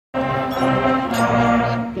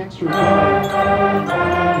And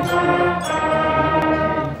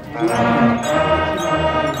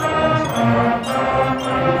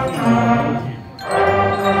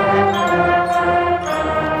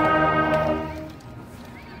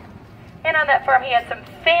on that farm, he had some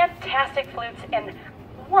fantastic flutes and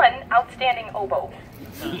one outstanding oboe.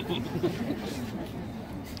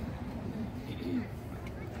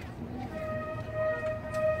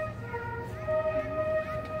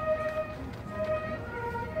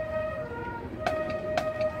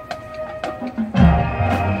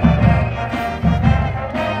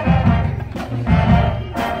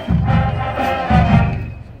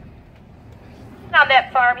 On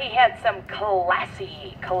that farm, he had some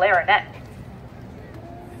classy clarinet.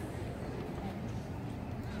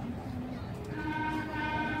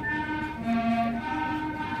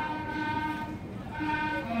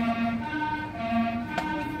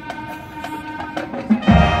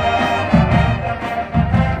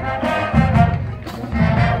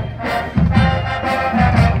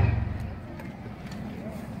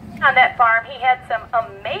 On that farm, he had some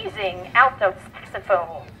amazing alto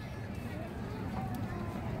saxophone.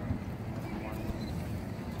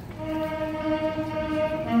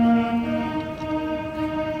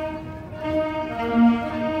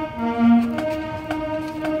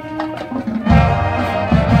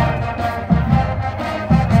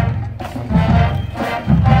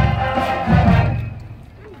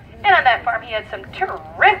 And on that farm, he had some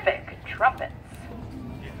terrific